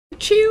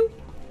Achoo!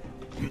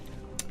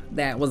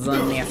 That was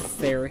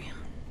unnecessary.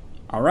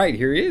 Alright,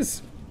 here he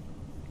is.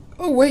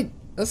 Oh wait,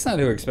 that's not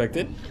who I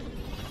expected.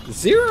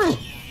 0!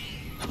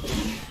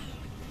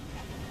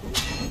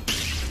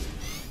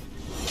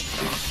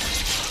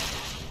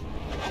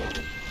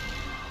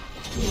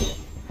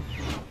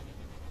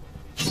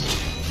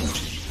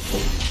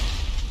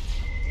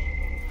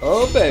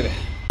 Oh baby.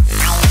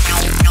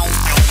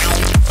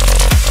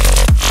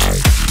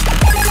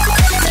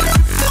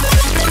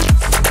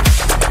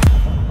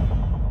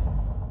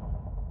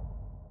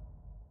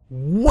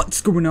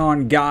 What's going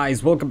on,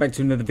 guys? Welcome back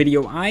to another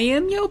video. I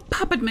am your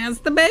Puppet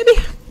Master, baby.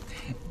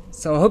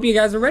 So I hope you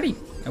guys are ready.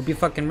 I hope you're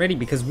fucking ready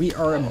because we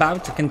are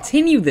about to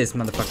continue this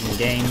motherfucking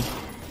game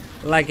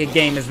like a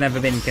game has never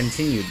been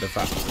continued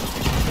before.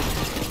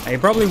 Now, you're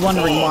probably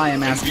wondering why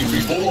I'm asking you.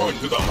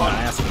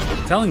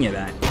 I'm telling you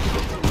that.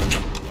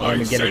 Let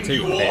me get it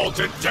too.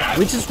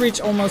 We just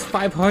reached almost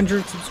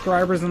 500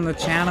 subscribers on the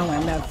channel,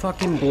 and that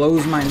fucking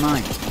blows my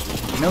mind.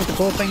 You know what the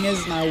cool thing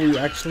is? Now we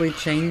actually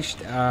changed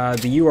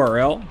the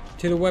URL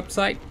to the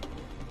website,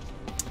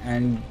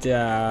 and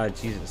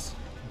Jesus,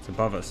 it's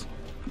above us.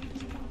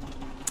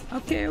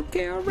 Okay,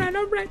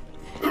 alright.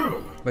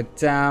 But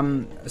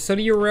so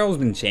the URL's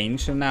been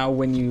changed, so now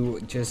when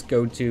you just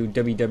go to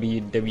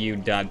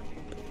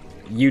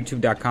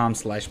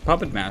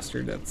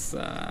www.youtube.com/puppetmaster, that's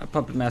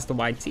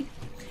puppetmasteryt.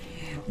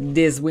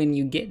 This when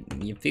you get,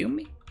 you feel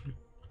me?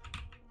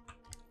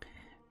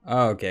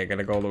 Okay, I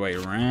gotta go all the way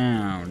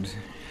around.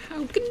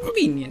 How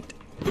convenient.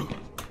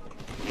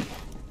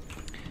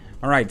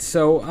 Alright,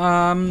 so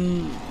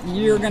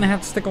you're gonna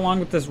have to stick along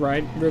with this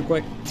ride real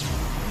quick.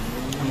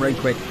 Right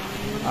quick.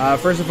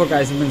 First of all,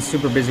 guys, I've been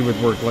super busy with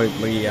work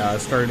lately.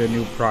 Started a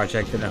new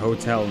project in a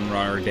hotel in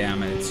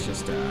Rotterdam, and it's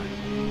just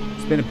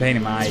it's been a pain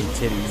in my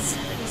titties.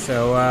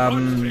 So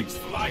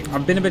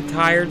I've been a bit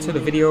tired, so the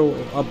video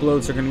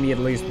uploads are gonna be at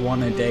least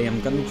 1 a day.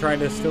 I'm gonna try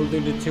to still do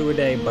the 2 a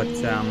day, but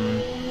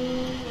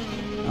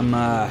I'm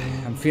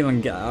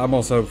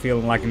also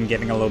feeling like I'm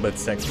getting a little bit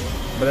sick,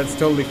 but that's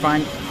totally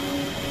fine.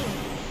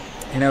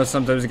 You know,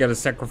 sometimes you gotta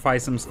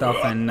sacrifice some stuff,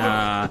 and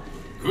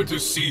good to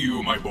see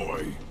you, my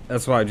boy.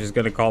 That's why I'm just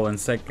gonna call in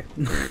sick.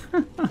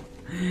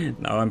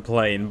 No, I'm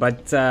playing,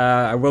 but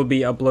I will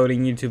be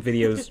uploading YouTube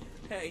videos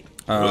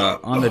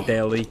on the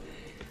daily.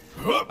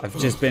 I've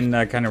just been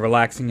kind of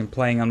relaxing and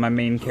playing on my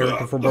main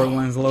character for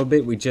Borderlands a little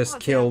bit. We just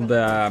killed,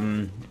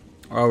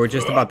 we're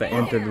just about to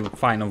enter the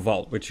final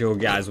vault, which you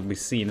guys will be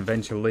seeing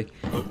eventually.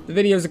 The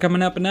videos are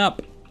coming up and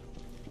up,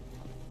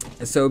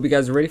 so I hope you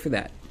guys are ready for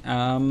that.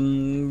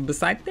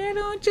 Besides that,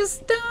 I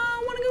just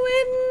want to go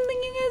ahead and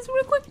thank you guys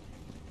real quick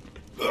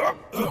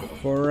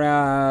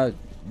for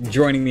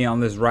joining me on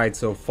this ride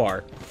so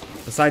far.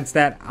 Besides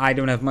that, I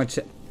don't have much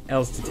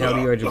else to tell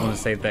you. I just want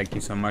to say thank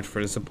you so much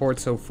for the support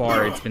so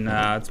far. It's been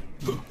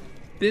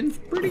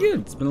pretty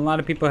good. It's been a lot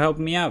of people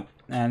helping me out,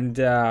 and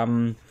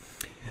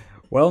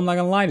well, I'm not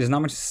gonna lie, there's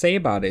not much to say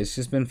about it. It's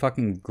just been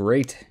fucking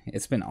great.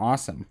 It's been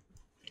awesome.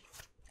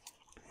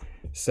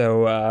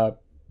 So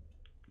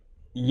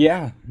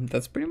yeah,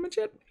 that's pretty much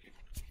it.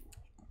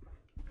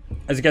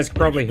 As you guys can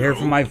probably hear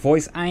from my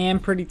voice, I am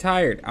pretty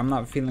tired. I'm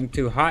not feeling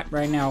too hot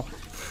right now.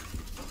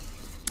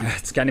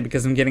 It's kind of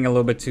because I'm getting a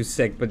little bit too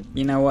sick, but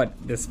you know what?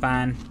 That's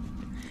fine.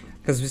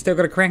 Because we still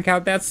gotta crank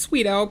out that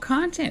sweet old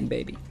content,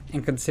 baby.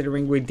 And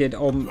considering we did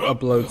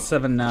upload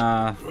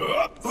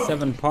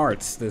seven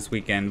parts this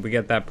weekend, we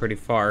got that pretty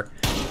far.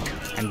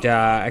 And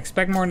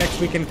expect more next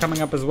weekend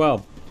coming up as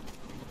well.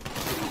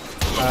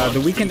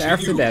 The weekend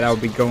after that, I'll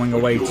be going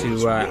away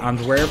to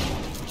Antwerp,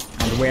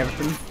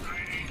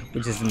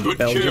 which is in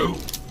Belgium.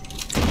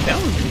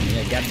 Belgium?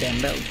 Yeah,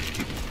 goddamn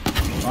Belgium.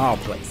 All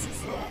places.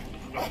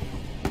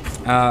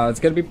 It's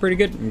gonna be pretty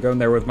good. I'm going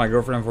there with my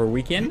girlfriend for a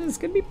weekend. It's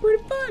gonna be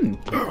pretty fun.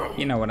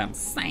 You know what I'm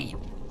saying.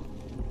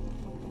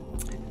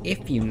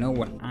 If you know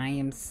what I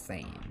am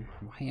saying.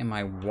 Why am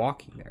I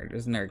walking there?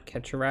 Isn't there a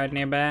catch-a-ride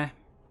nearby?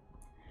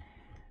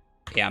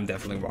 Yeah, I'm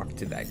definitely walking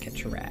to that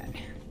catch-a-ride.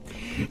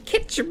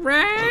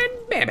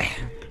 Catch-a-ride, baby.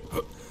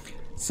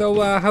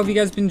 So, how have you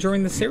guys been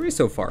enjoying the series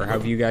so far?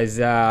 Have you guys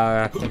been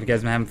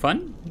having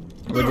fun?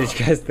 What did you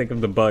guys think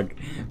of the bug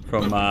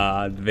from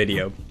the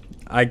video?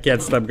 I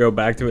can't stop going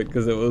back to it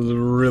because it was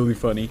really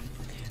funny.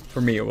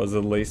 For me, it was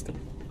at least.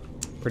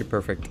 Pretty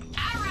perfect.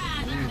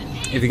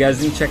 If you guys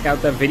didn't check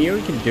out that video,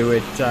 you can do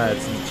it. It's on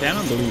the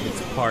channel. I believe it's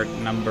part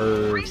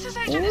number 4.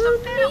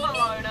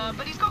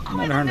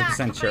 I'm not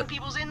 100% sure.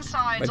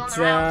 But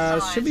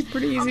should be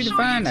pretty easy to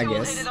find, I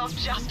guess.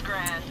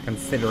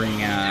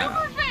 Considering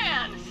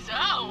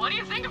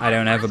I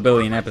don't have a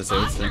billion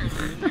episodes. So. I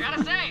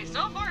gotta say,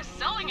 so far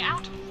selling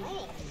out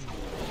rules.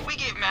 We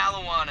gave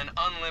Malawan an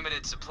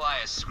unlimited supply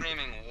of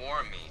screaming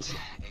war meat,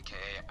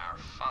 aka our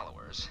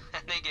followers,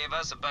 and they gave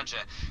us a bunch of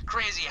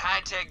crazy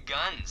high-tech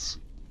guns.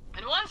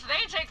 And once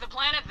they take the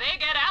planet, they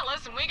get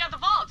Atlas, and we got the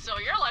vault, so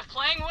you're left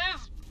playing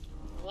with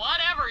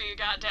whatever you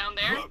got down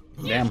there.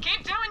 You just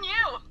keep doing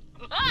you.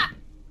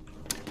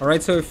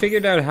 Alright, so we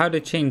figured out how to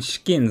change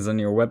skins on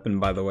your weapon,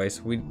 by the way,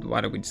 so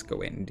why don't we just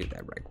go in and do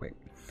that right quick.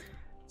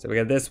 So we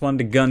got this one,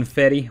 the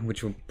Gunfetti,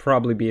 which will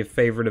probably be a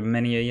favorite of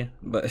many of you,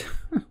 but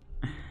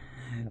I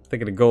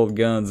think the gold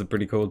guns are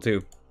pretty cool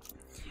too.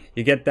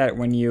 You get that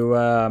when you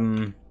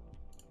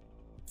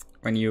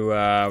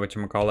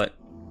whatchamacallit,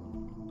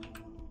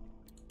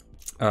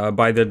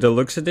 buy the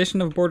deluxe edition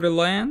of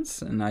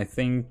Borderlands, and I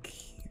think,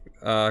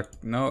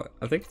 no,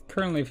 I think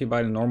currently if you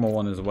buy the normal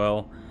one as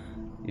well,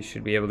 you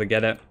should be able to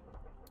get it,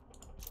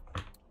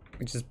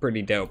 which is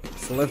pretty dope.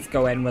 So let's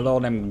go ahead with all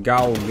them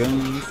gold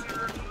guns.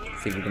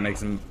 See if we can make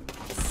some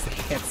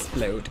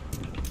explode.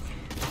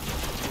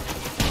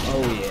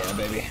 Oh yeah,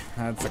 baby.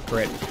 That's a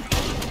crit.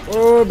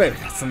 Oh, baby.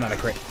 That's another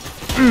crit.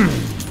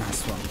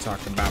 That's what I'm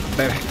talking about,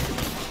 baby.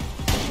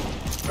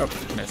 Oh,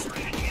 missed.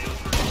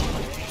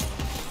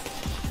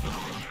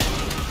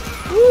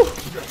 Woo!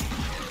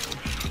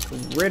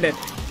 Crit it.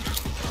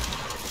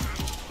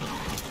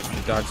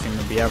 The dogs seem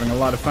to be having a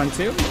lot of fun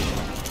too.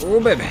 Oh,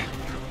 baby.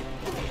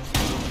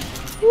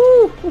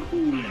 Woo!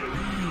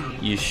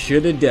 You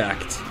should have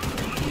ducked.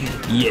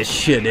 You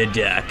should have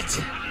ducked.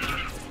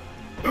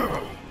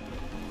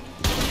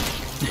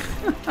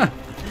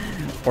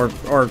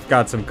 or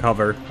got some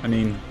cover. I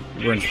mean,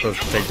 you weren't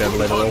supposed to take that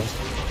literal.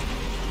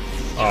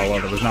 Oh, well,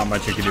 there was not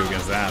much you could do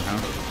against that, huh?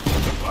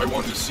 I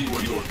want to see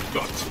what your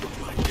guts look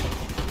like.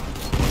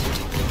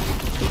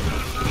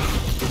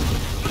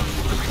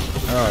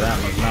 Oh,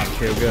 that must not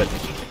feel good.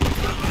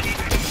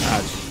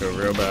 That should feel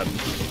real bad.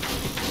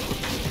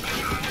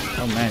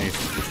 Oh man, he's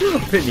still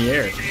up in the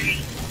air.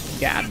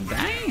 God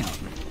damn.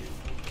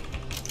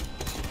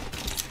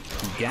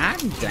 God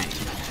damn.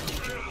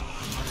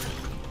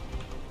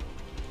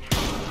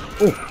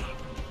 Oh.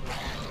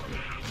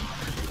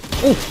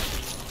 Oh.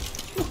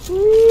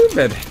 Ooh,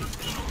 baby.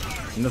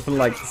 Nothing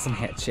like some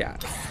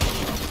headshots.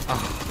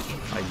 Oh,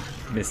 I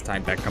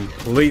mistimed that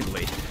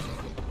completely.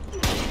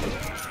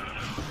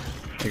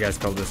 You guys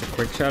call this a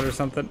quick shot or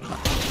something?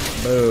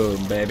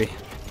 Boom, baby.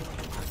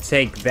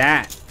 Take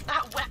that.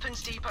 That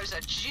weapons depot's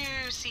a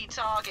juicy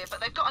target, but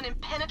they've got an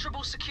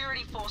impenetrable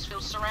security force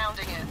field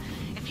surrounding it.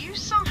 If you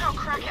somehow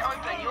crack it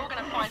open, you're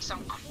gonna find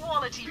some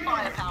quality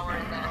firepower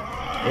in there.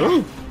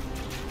 Ooh.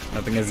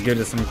 Nothing as good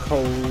as some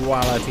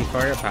quality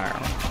firepower.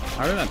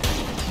 How did that?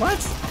 What?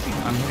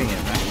 I'm hitting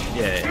it, right?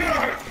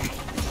 Yeah.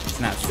 It's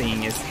not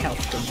seeing his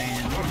health go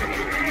down.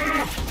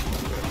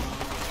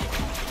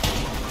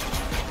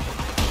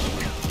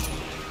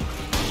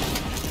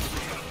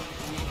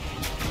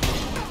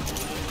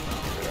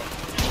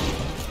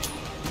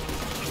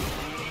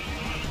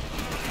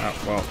 Oh,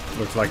 well,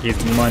 looks like he's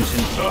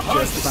munching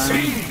just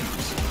fine.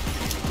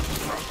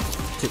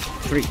 2,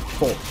 3,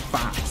 4,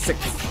 5, 6.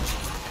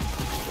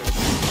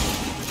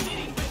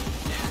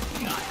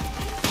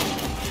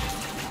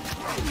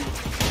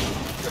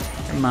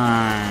 Come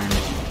on.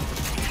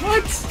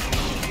 What?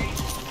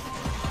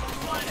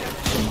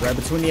 Right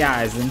between the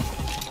eyes, then.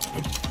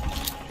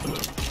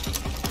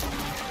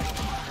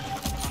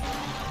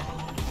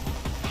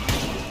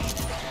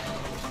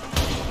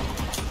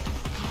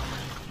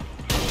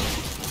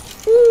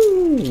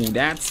 Ooh,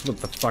 that's what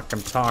the fuck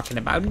I'm talking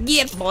about.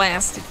 Get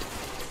blasted.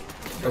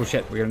 Oh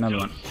shit, we got another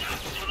one.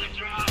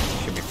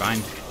 Should be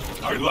fine.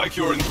 I like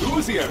your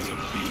enthusiasm,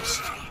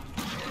 beast.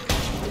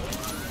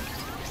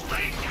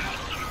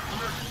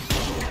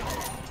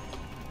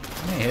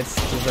 Hey, it's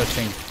that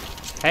thing.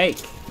 Hey!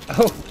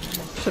 Oh!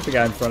 Shot the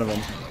guy in front of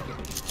him.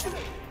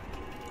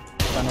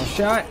 Final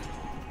shot.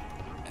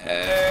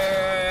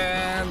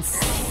 And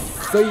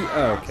see.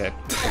 Oh, okay.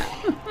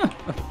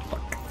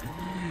 Fuck.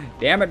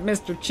 Damn it,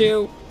 Mr.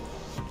 Chew.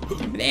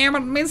 Damn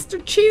it,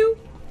 Mr. Chew.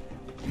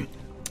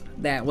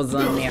 That was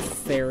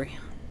unnecessary.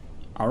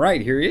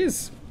 Alright, here he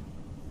is.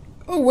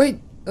 Oh,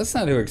 wait. That's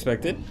not who I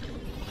expected.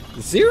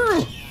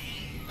 0.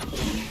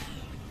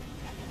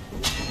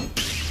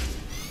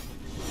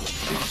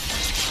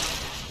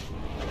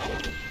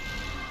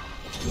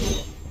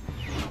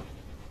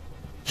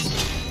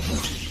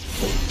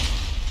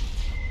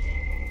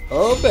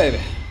 Oh, baby.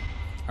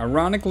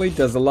 Ironically,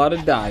 does a lot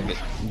of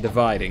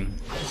dividing.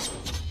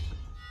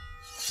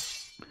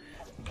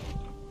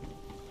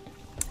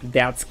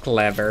 That's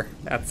clever.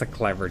 That's a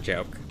clever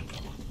joke.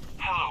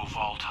 Hello,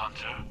 Vault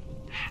Hunter.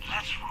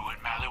 Let's ruin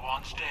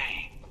Maliwan's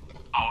day.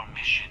 Our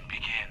mission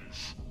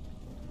begins.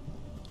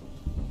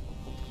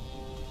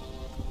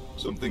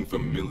 Something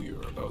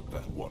familiar about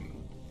that one.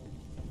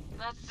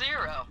 That's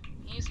 0.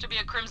 He used to be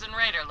a Crimson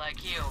Raider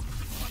like you.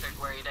 Wondered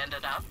where he'd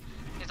ended up.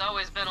 He's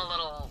always been a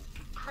little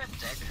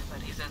cryptic,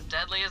 but he's as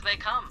deadly as they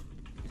come.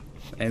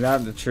 Ain't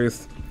that the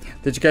truth?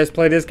 Did you guys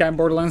play this guy in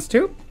Borderlands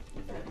 2?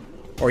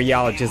 Or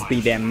y'all just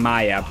be them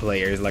Maya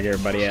players like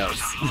everybody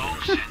else?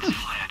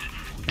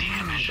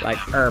 Like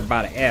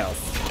everybody else.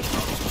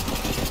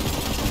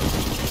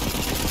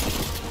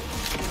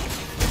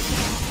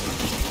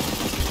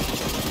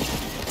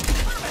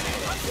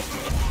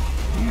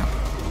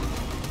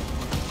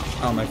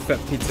 Oh, my fat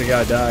pizza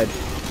guy died.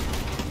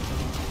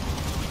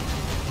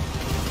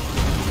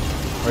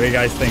 What do you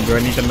guys think? Do I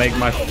need to make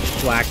my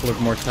flak look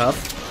more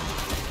tough?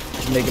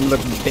 Make him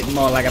look a bit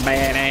more like a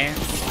badass?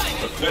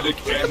 Pathetic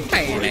and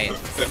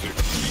Badass. pathetic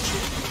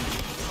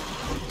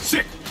creature.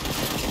 Sick!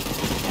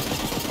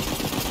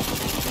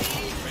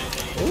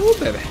 Oh,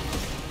 baby.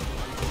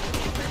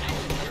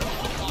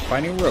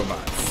 Fighting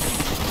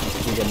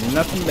robots. We got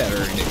nothing better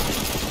to do.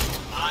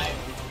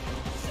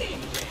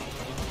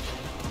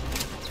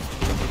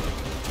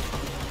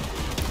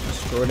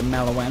 Destroy the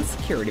Malawan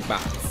security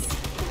box.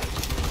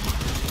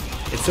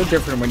 It's so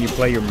different when you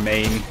play your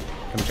main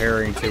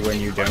comparing to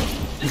when you don't.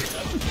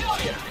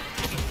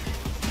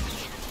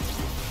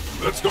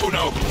 Let's go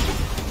now.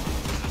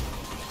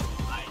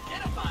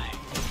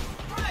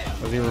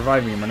 Was he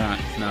reviving him or not?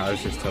 No, I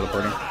was just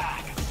teleporting.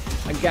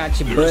 I got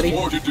you, There's buddy.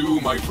 more to do,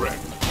 my friend.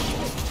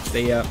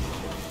 Stay up.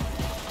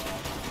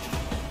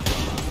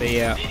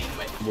 Stay up.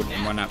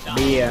 Wouldn't wanna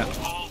be up.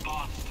 All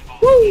bots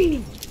devoted.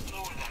 Woo!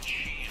 Lower that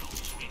shield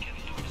so we can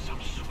loot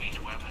some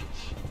sweet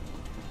weapons.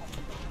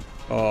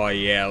 Oh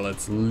yeah,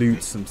 let's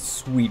loot some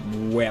sweet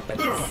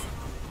weapons. Oh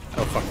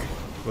fuck.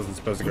 Wasn't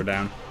supposed to go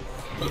down.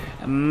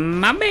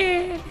 My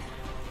bad.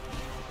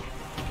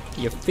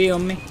 You feel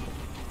me?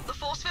 The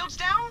force field's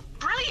down?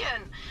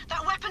 Brilliant!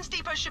 That weapons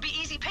depot should be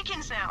easy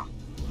pickings now.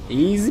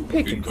 Easy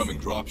pickings. Incoming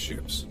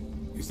dropships.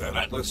 Is that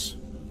Atlas?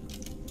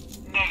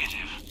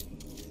 Negative.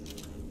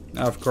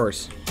 Of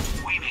course.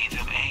 We made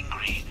them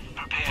angry.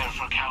 Prepare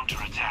for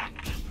counterattack.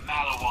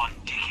 Malawan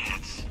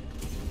dickheads.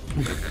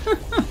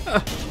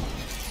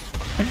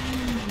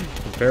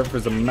 Prepare for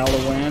some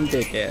Malawan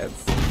dickheads.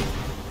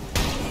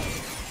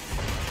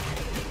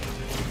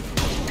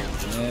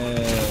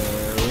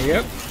 There we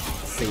go.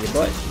 See you,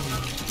 bud.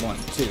 1,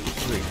 2,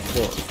 3,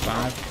 4,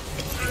 5, 6.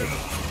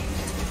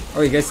 Oh,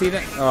 you guys see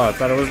that? Oh, I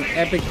thought it was an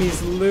epic piece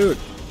of loot.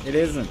 It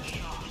isn't.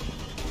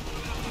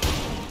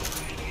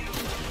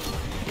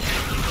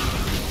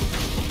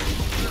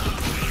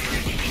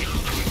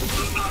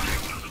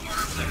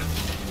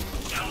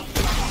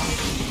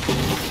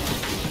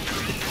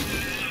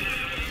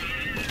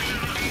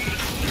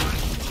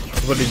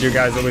 What did you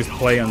guys always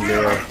play on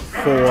Zero?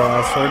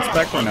 Full sword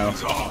spec or no?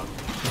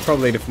 It's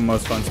probably the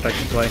most fun spec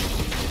to play.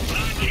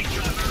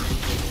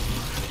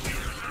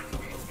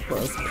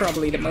 Well, it's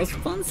probably the most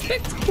fun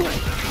spec to play.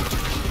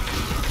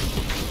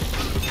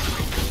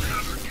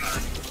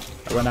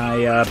 When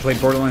I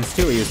played Borderlands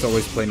 2, I used to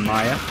always play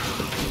Maya.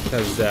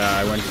 Because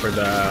I went for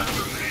the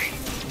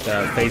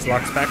phase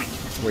lock spec,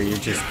 where you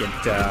just get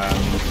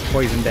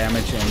poison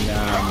damage and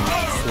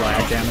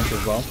slag damage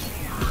as well.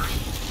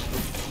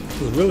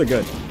 It was really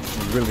good. It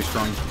was really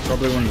strong.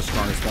 Probably one of the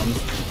strongest ones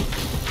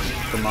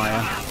for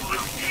Maya.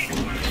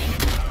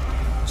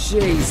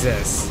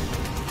 Jesus.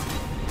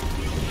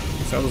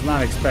 So I was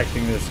not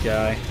expecting this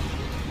guy.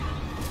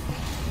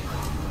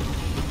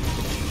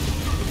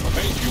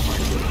 Thank you, my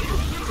friend.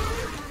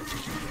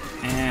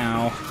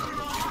 Ow.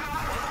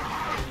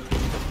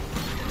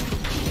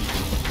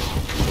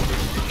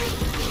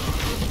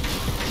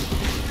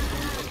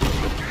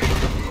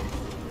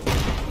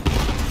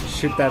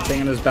 Shoot that thing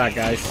in his back,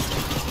 guys.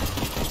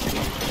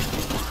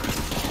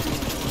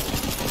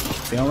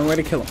 It's the only way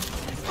to kill him.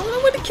 The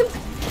only way to kill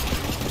him.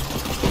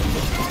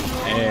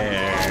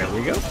 There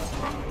we go.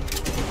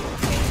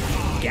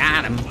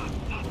 Got him.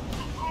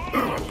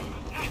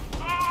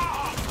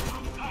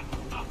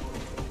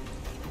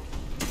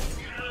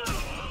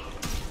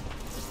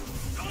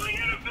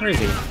 Where is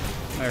he?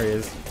 There he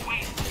is.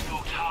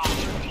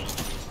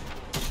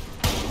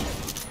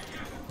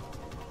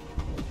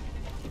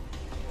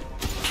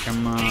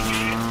 Come on.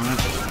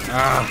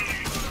 Ah!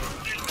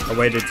 I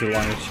waited too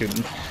long to shoot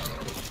him.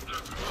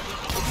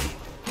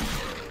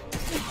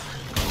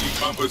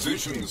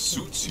 Decomposition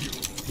suits you.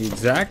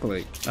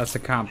 Exactly. That's the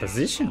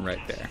composition right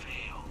there.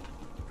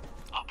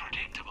 A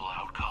predictable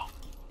outcome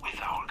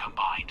with our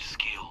combined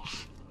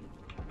skills.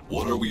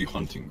 What are we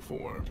hunting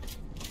for?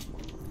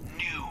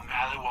 New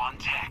Malawan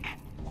tech.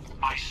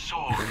 My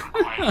sword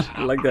requires an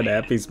I like that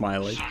upgrade. happy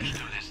smiley. Search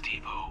through this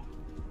depot.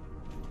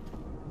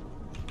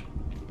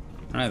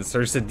 Alright,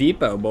 search the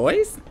depot,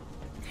 boys.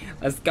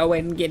 Let's go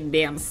ahead and get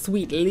damn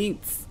sweet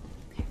loots.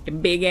 The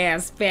big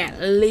ass fat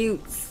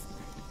loots.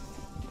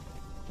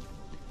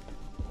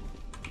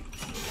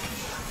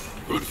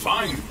 Good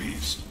find,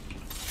 Beast.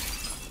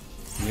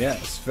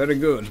 Yes, very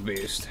good,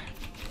 beast.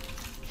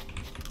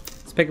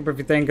 Let's pick up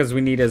everything because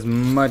we need as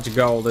much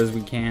gold as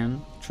we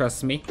can.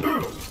 Trust me.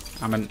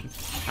 I'm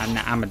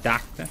a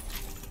doctor.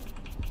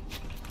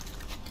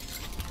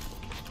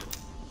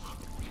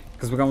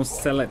 Because we're going to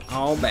sell it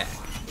all back.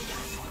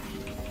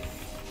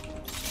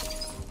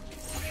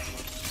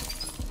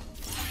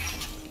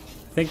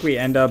 I think we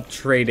end up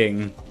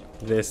trading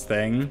this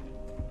thing.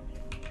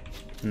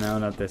 No,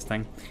 not this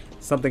thing.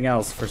 Something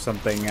else for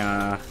something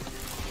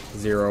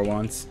Zero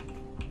wants.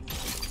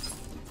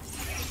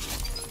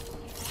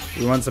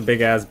 He wants a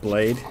big ass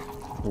blade.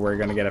 We're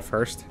gonna get it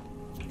first.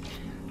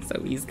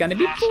 So he's gonna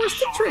be forced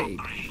to trade.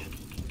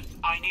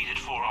 I need it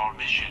for our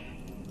mission.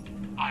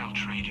 I'll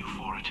trade you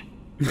for it.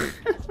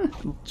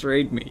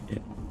 Trade me.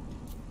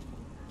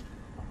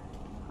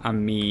 I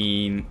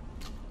mean,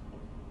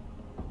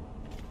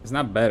 it's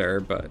not better,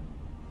 but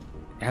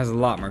it has a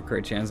lot more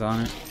crit chance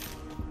on it.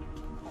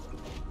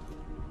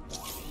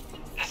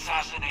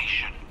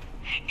 Assassination.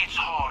 It's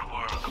hard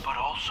work, but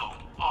also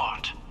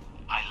art.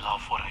 I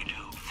love what I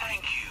do.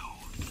 Thank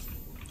you.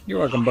 You're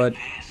welcome, bud.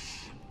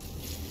 This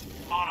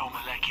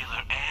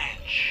monomolecular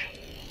edge.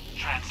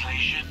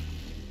 Translation: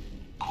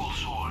 cool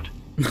sword.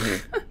 Hey,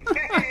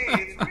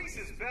 it's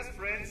Reese's best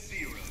friend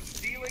Zero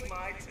stealing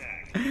my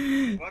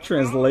tech. What's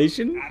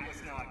Translation? wrong?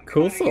 Atlas not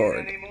Cool cutting it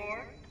sword.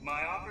 anymore?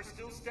 My offer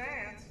still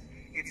stands.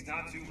 It's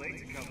not too late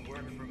to come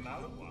work for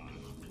Malawan.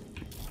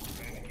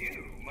 And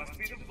you must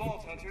be the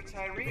Vault Hunter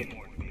Tyreen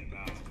warned me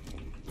about.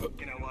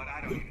 You know what?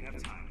 I don't even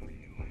have time for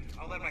you.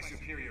 I'll let my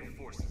superior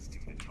forces do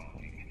the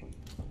talking.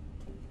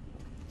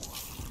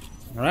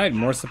 Alright,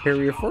 more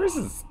superior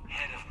forces.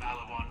 Head of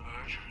Malawan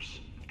mergers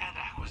and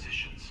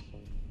acquisitions.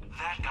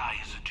 That guy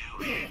is a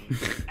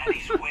douche, and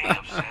he's way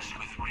obsessed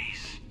with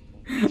Reese.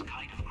 It's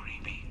kind of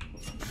creepy.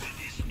 With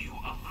this new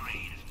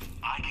upgrade,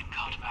 I can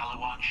cut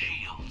Malawan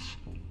shields.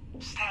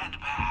 Stand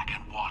back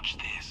and watch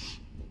this.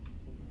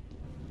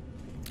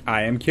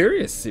 I am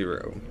curious,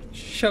 Zero.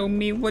 Show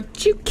me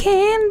what you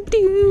can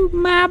do,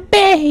 my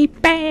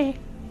baby.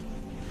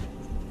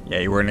 Yeah,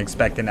 you weren't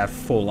expecting that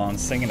full-on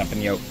singing up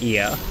in your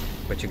ear,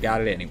 but you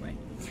got it anyway.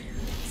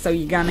 So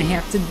you're gonna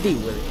have to deal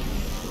with it.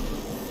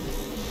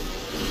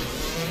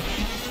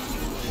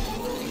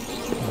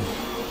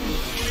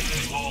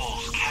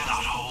 Walls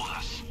cannot hold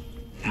us.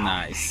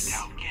 Nice. Take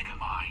down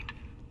GIGAMIND.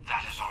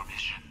 That is our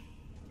mission.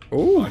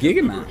 Ooh, I have never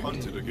GIGAMIND.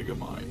 hunted a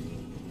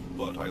Gigamind,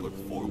 but I look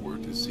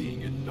forward to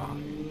seeing it die.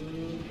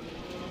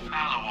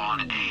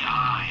 Malawan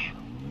AI.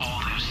 All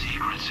their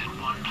secrets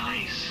in one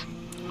place.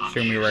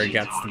 Show me where it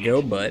got to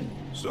go, bud.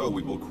 So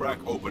we will crack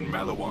open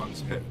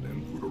Malawan's head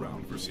and root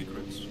around for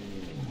secrets.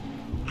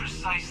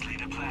 Precisely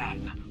the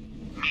plan.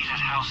 Meet at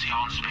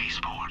Halcyon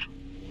Spaceport.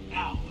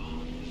 Now,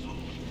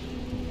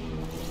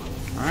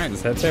 Alright,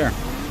 let's head there.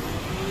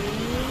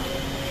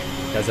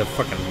 Guys, I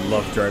fucking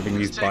love driving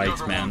these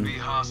bikes, Takeover man. won't be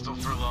hostile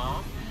for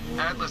long.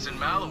 Atlas and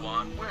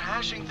Malawan, we're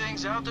hashing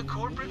things out the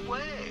corporate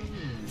way.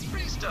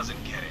 Reese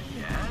doesn't get it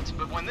yet,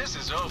 but when this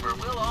is over,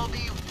 we'll all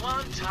be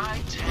one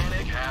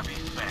titanic happy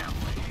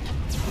family.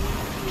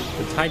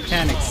 The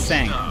Titanic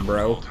sank, Stuff,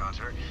 bro. Vault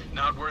Hunter.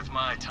 Not worth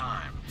my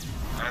time.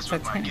 As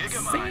with my Titanic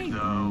GIGAMIND, sank,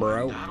 though,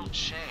 bro. that'll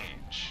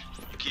change.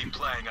 You keep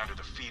playing under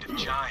the feet of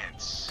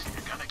giants,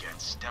 you're gonna get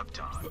stepped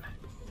on.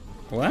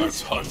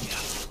 Let's What?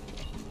 hunt.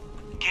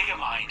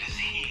 GIGAMIND is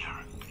here.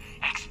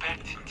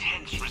 Expect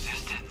intense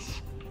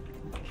resistance.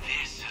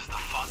 This is the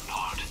fun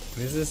part. What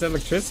is this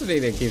electricity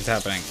that keeps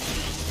happening?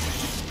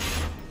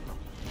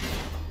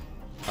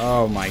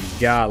 Oh my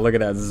god, look at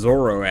that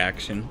Zorro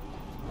action.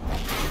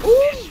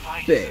 This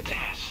fight is a baby.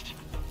 test.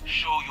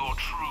 Show your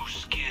true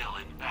skill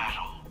in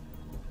battle.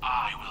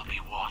 I will be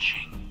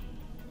watching.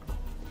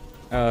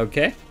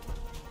 Okay.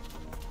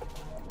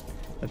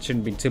 That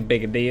shouldn't be too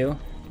big a deal.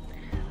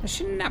 That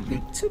should not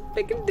be too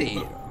big a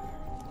deal.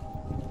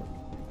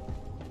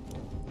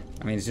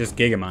 I mean, it's just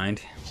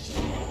GIGAMIND.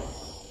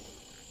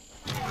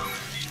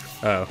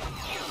 Oh.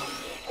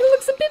 It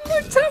looks a bit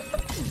more tough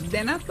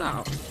than I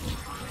thought.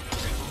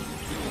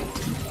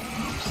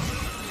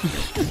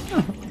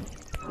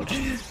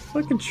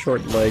 Fucking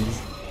short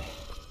legs.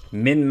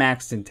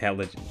 Min-maxed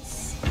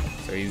intelligence.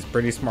 So he's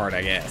pretty smart,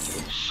 I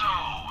guess. So,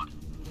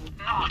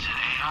 not an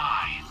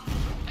AI.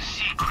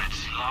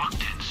 Secrets locked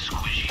in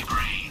squishy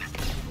brain.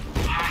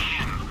 Hack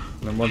him.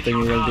 And then one thing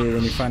you're gonna do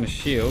when you find a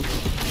shield.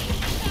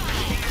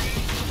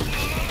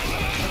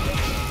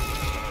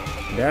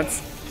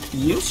 That's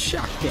use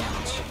shock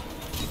damage.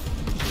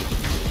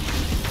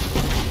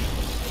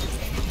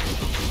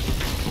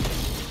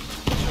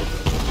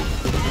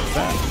 What's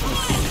that?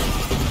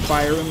 Let's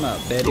fire him up,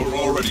 baby. You're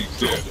already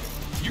dead.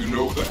 You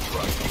know that,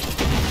 right?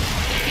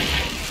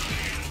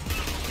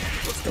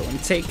 Let's go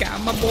and take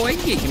out my boy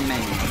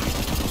GIGAMIND.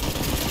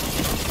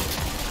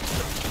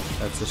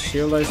 That's a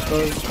shield, I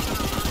suppose.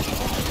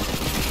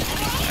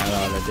 That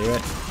ought to do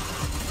it.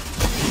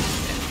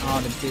 That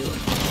ought to do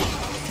it.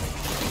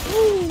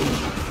 Woo.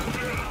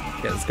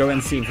 Okay, let's go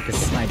and see if we can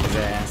snipe his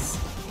ass.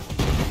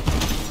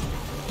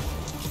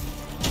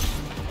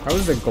 How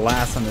is the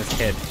glass on this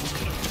kid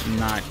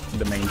not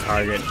the main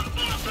target?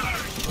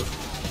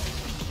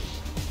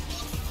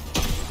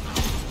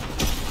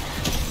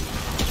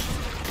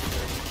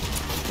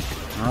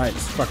 Alright,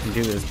 let's fucking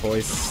do this,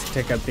 boys.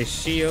 Take out these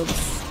shields.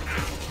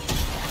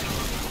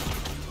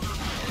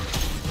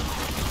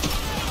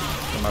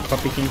 So my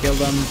puppy can kill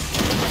them.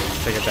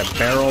 Take out that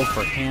barrel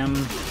for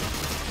him.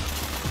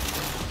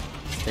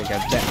 Take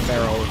out that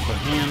barrel for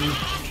him.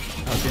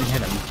 Oh, it didn't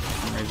hit him for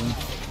some reason.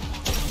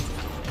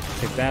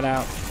 Take that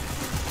out.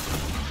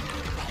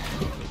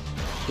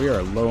 We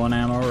are low on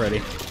ammo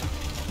already.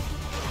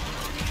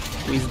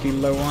 Please be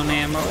low on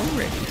ammo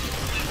already.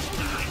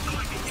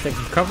 Let's take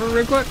some cover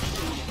real quick.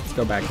 Let's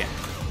go back in.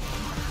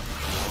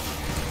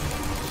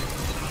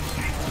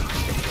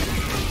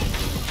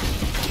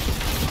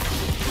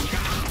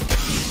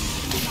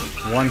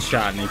 One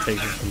shot and he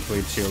takes his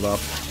complete shield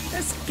off.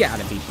 That's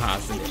gotta be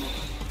positive.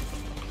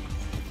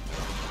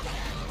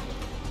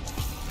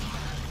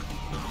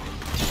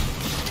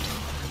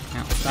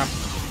 Ow, stop.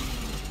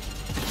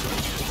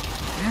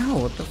 Ow,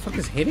 what the fuck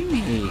is hitting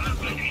me?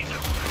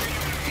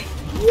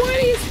 What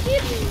is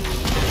hitting me?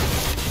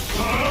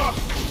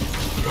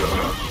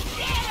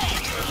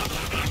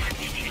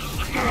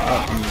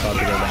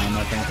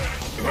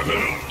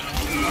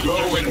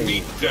 and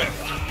meet death.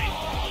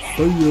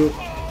 See ya.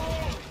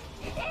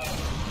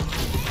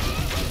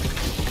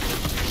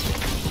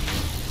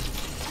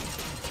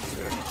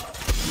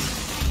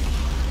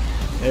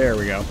 There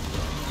we go.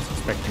 Was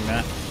expecting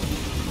that.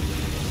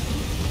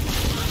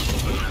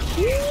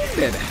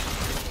 Dead.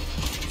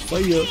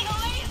 See ya.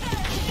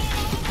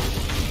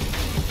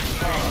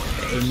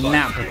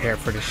 Not prepared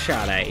for the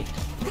shot, eh?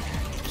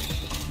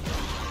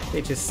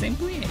 They just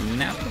simply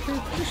not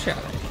prepared for the shot,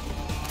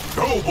 eh?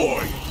 Go,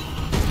 boy!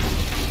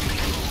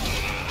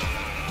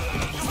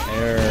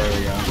 There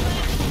we go.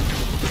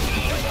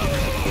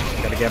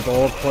 Gotta get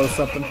all close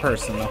up and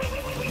personal.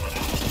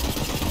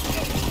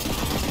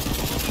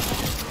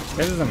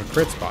 This isn't a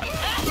crit spot.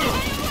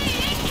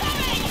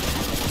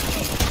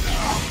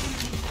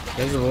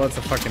 There's lots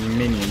of fucking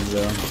minions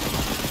though.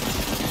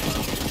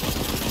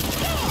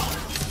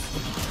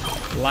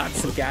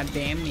 Lots of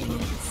goddamn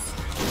minions.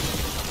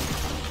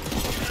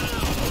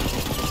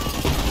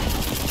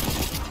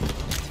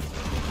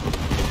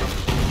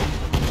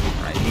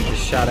 Alright, need the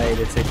shot A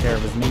to take care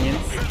of his minions.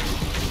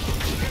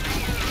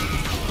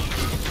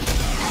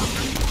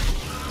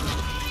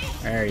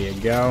 There you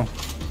go.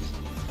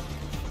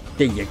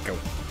 There you go.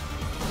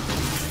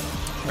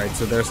 Alright,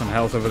 so there's some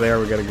health over there.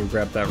 We gotta go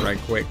grab that right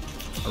quick,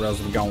 or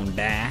else we're gonna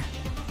die.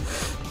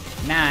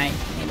 Night,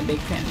 ain't a big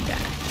fan of die.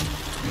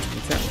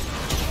 What's up?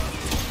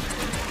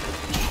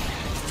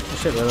 Oh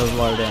shit, that was a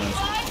lot of damage.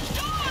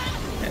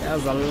 Yeah, that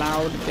was a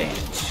loud damage.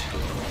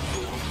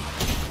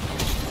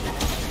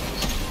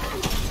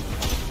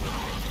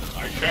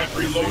 I can't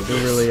reload You do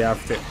this. really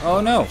have to.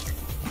 Oh no!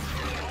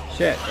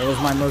 Shit, it was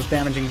my most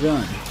damaging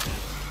gun.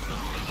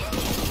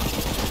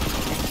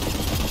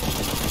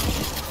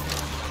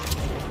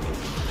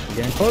 We're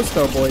getting close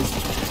though, boys.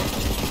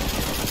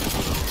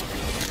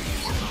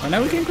 Oh,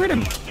 now we can crit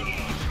him.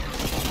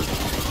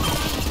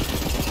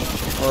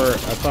 Or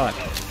I thought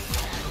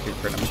we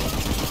crit him.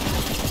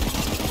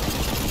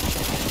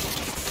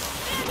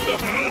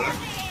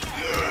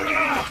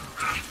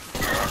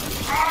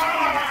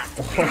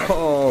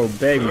 Oh,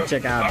 baby,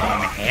 check out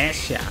them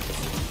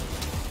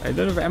headshots. I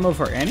don't have ammo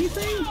for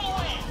anything?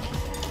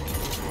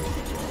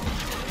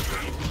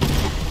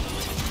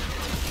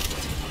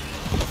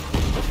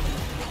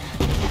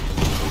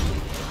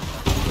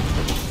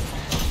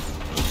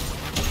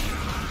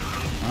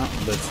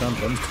 Oh, that's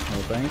something, I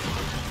think.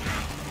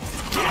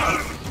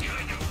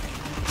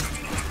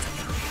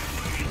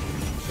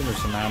 So there's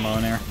some ammo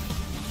in there.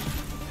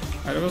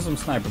 Alright, there was some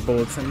sniper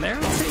bullets in there.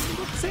 I'll take it,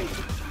 I'll take it.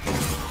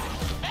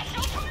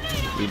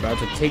 We about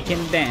to take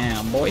him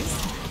down, boys.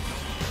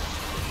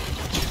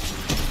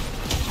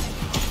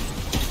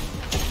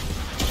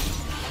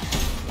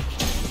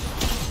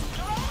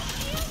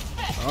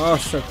 Oh,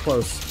 so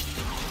close.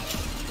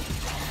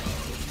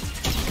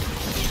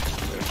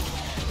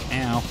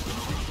 Ow.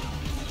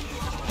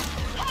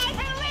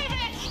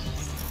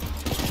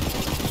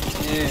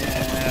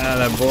 Yeah,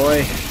 that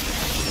boy.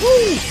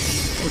 Woo!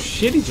 Oh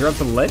shit, he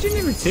dropped a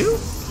legendary too?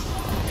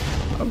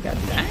 Oh god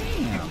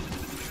damn.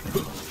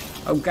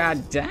 Oh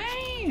god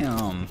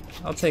damn.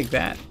 I'll take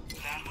that.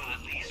 That will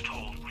at least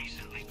hold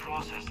recently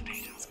processed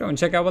data. Let's go and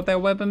check out what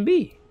that weapon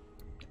be.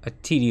 A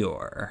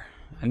TDR.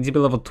 I need to be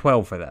level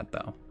 12 for that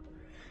though.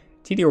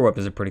 TDR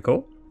weapons are pretty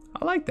cool.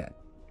 I like that.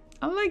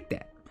 I like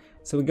that.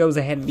 So he goes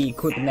ahead and be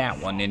equipping that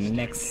one in the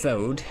next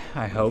sode,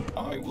 I hope.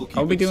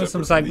 I'll be doing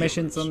some side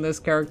missions on this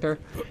character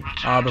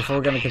before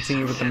we're gonna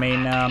continue with the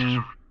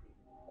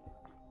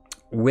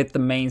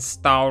main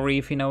story,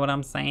 if you know what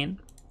I'm saying.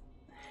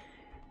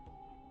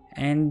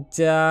 And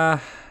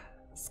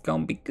it's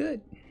gonna be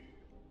good.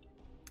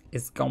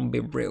 It's gonna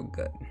be real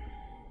good.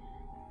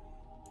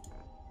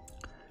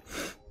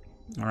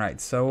 All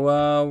right,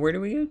 so where do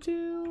we go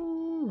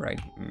to?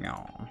 Right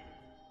now,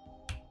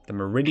 the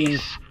Meridian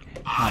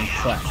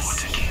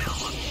Complex.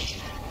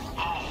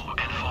 Oh,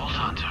 and Vault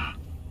Hunter,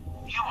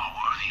 you are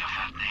worthy of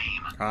that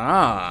name.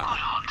 Ah, Good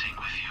hunting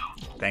with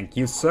you. thank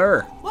you,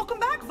 sir. Welcome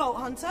back, Vault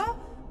Hunter.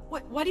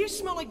 Why do you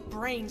smell like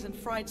brains and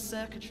fried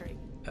circuitry?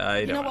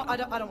 You know what? I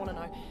don't want to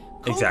know.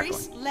 Call Exactly.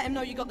 Reese, let him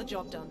know you got the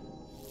job done.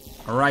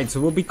 All right, so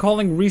we'll be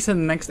calling Reese in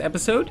the next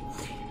episode.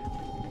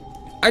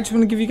 I just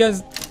want to give you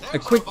guys a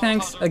quick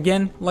thanks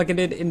again, like I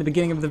did in the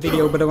beginning of the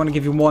video, but I want to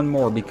give you one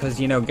more because,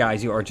 you know,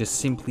 guys, you are just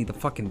simply the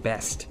fucking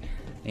best.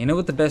 And you know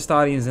what the best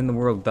audience in the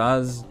world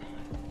does?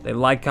 They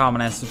like,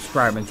 comment, and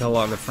subscribe and tell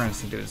all their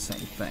friends to do the same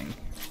thing.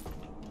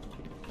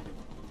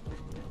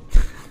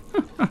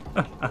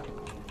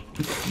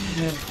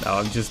 No,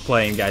 I'm just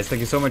playing, guys. Thank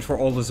you so much for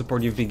all the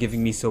support you've been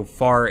giving me so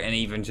far, and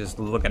even just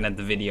looking at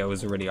the video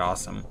is really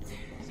awesome.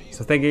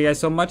 So thank you guys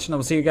so much, and I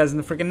will see you guys in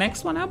the freaking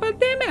next one. How about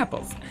damn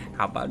apples?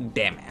 How about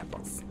damn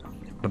apples?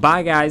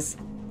 Bye-bye, guys.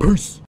 Peace.